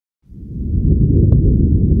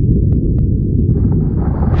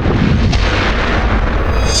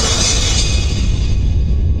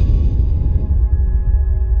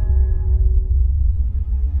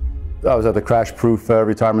I was at the crash-proof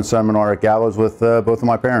retirement seminar at Gallos with both of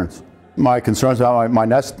my parents. My concerns about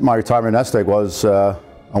my retirement nest egg was I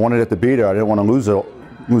wanted it to be there. I didn't want to lose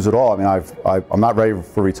it all. I mean, I'm not ready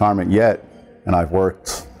for retirement yet, and I've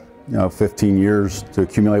worked 15 years to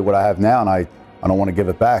accumulate what I have now, and I don't want to give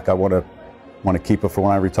it back. I want to keep it for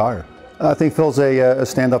when I retire. I think Phil's a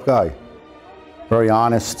stand-up guy, very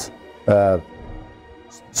honest,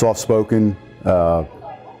 soft-spoken,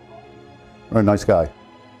 very nice guy.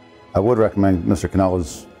 I would recommend Mr.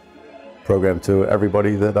 Cannella's program to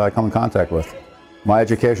everybody that I come in contact with. My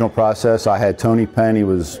educational process, I had Tony Penn. He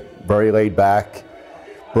was very laid back,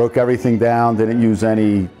 broke everything down, didn't use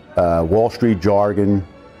any Wall Street jargon,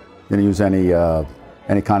 didn't use any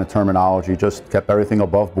kind of terminology, just kept everything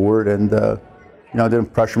above board and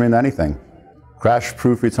didn't pressure me into anything.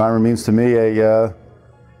 Crash-proof retirement means to me a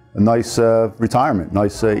nice retirement,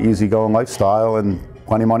 nice easygoing lifestyle and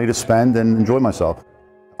plenty of money to spend and enjoy myself.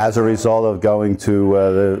 As a result of going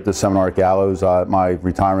to the seminar at Gallows, my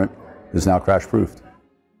retirement is now crash-proofed.